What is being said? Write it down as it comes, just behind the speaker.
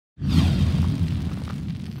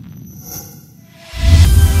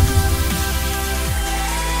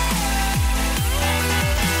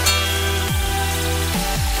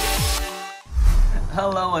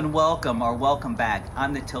and welcome back.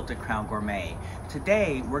 I'm the Tilted Crown Gourmet.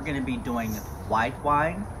 Today we're going to be doing white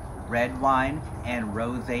wine, red wine, and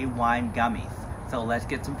rosé wine gummies. So let's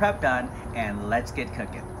get some prep done and let's get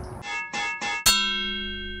cooking.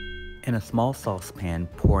 In a small saucepan,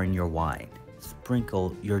 pour in your wine.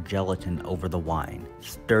 Sprinkle your gelatin over the wine.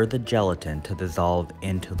 Stir the gelatin to dissolve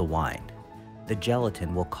into the wine. The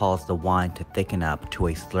gelatin will cause the wine to thicken up to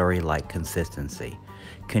a slurry-like consistency.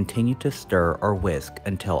 Continue to stir or whisk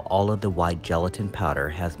until all of the white gelatin powder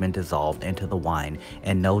has been dissolved into the wine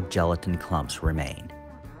and no gelatin clumps remain.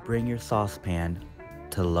 Bring your saucepan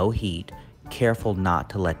to low heat, careful not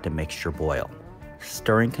to let the mixture boil.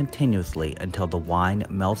 Stirring continuously until the wine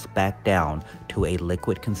melts back down to a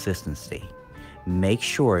liquid consistency. Make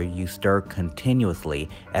sure you stir continuously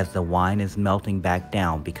as the wine is melting back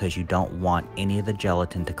down because you don't want any of the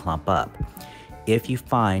gelatin to clump up. If you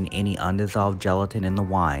find any undissolved gelatin in the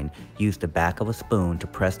wine, use the back of a spoon to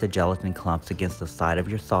press the gelatin clumps against the side of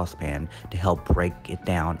your saucepan to help break it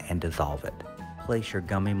down and dissolve it. Place your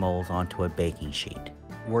gummy molds onto a baking sheet.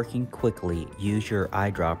 Working quickly, use your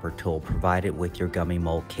eyedropper tool provided with your gummy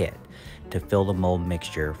mold kit to fill the mold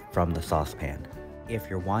mixture from the saucepan. If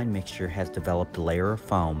your wine mixture has developed a layer of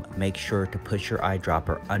foam, make sure to push your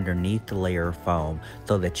eyedropper underneath the layer of foam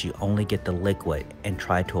so that you only get the liquid and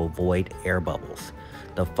try to avoid air bubbles.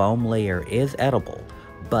 The foam layer is edible,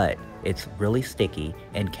 but it's really sticky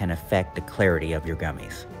and can affect the clarity of your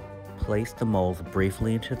gummies. Place the molds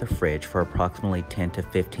briefly into the fridge for approximately 10 to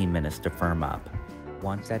 15 minutes to firm up.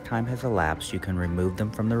 Once that time has elapsed, you can remove them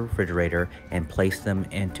from the refrigerator and place them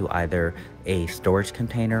into either a storage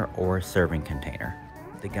container or a serving container.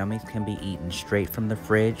 The gummies can be eaten straight from the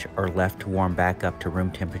fridge or left to warm back up to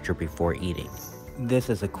room temperature before eating. This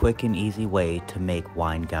is a quick and easy way to make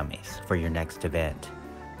wine gummies for your next event.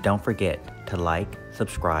 Don't forget to like,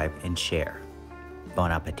 subscribe, and share.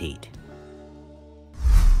 Bon appetit!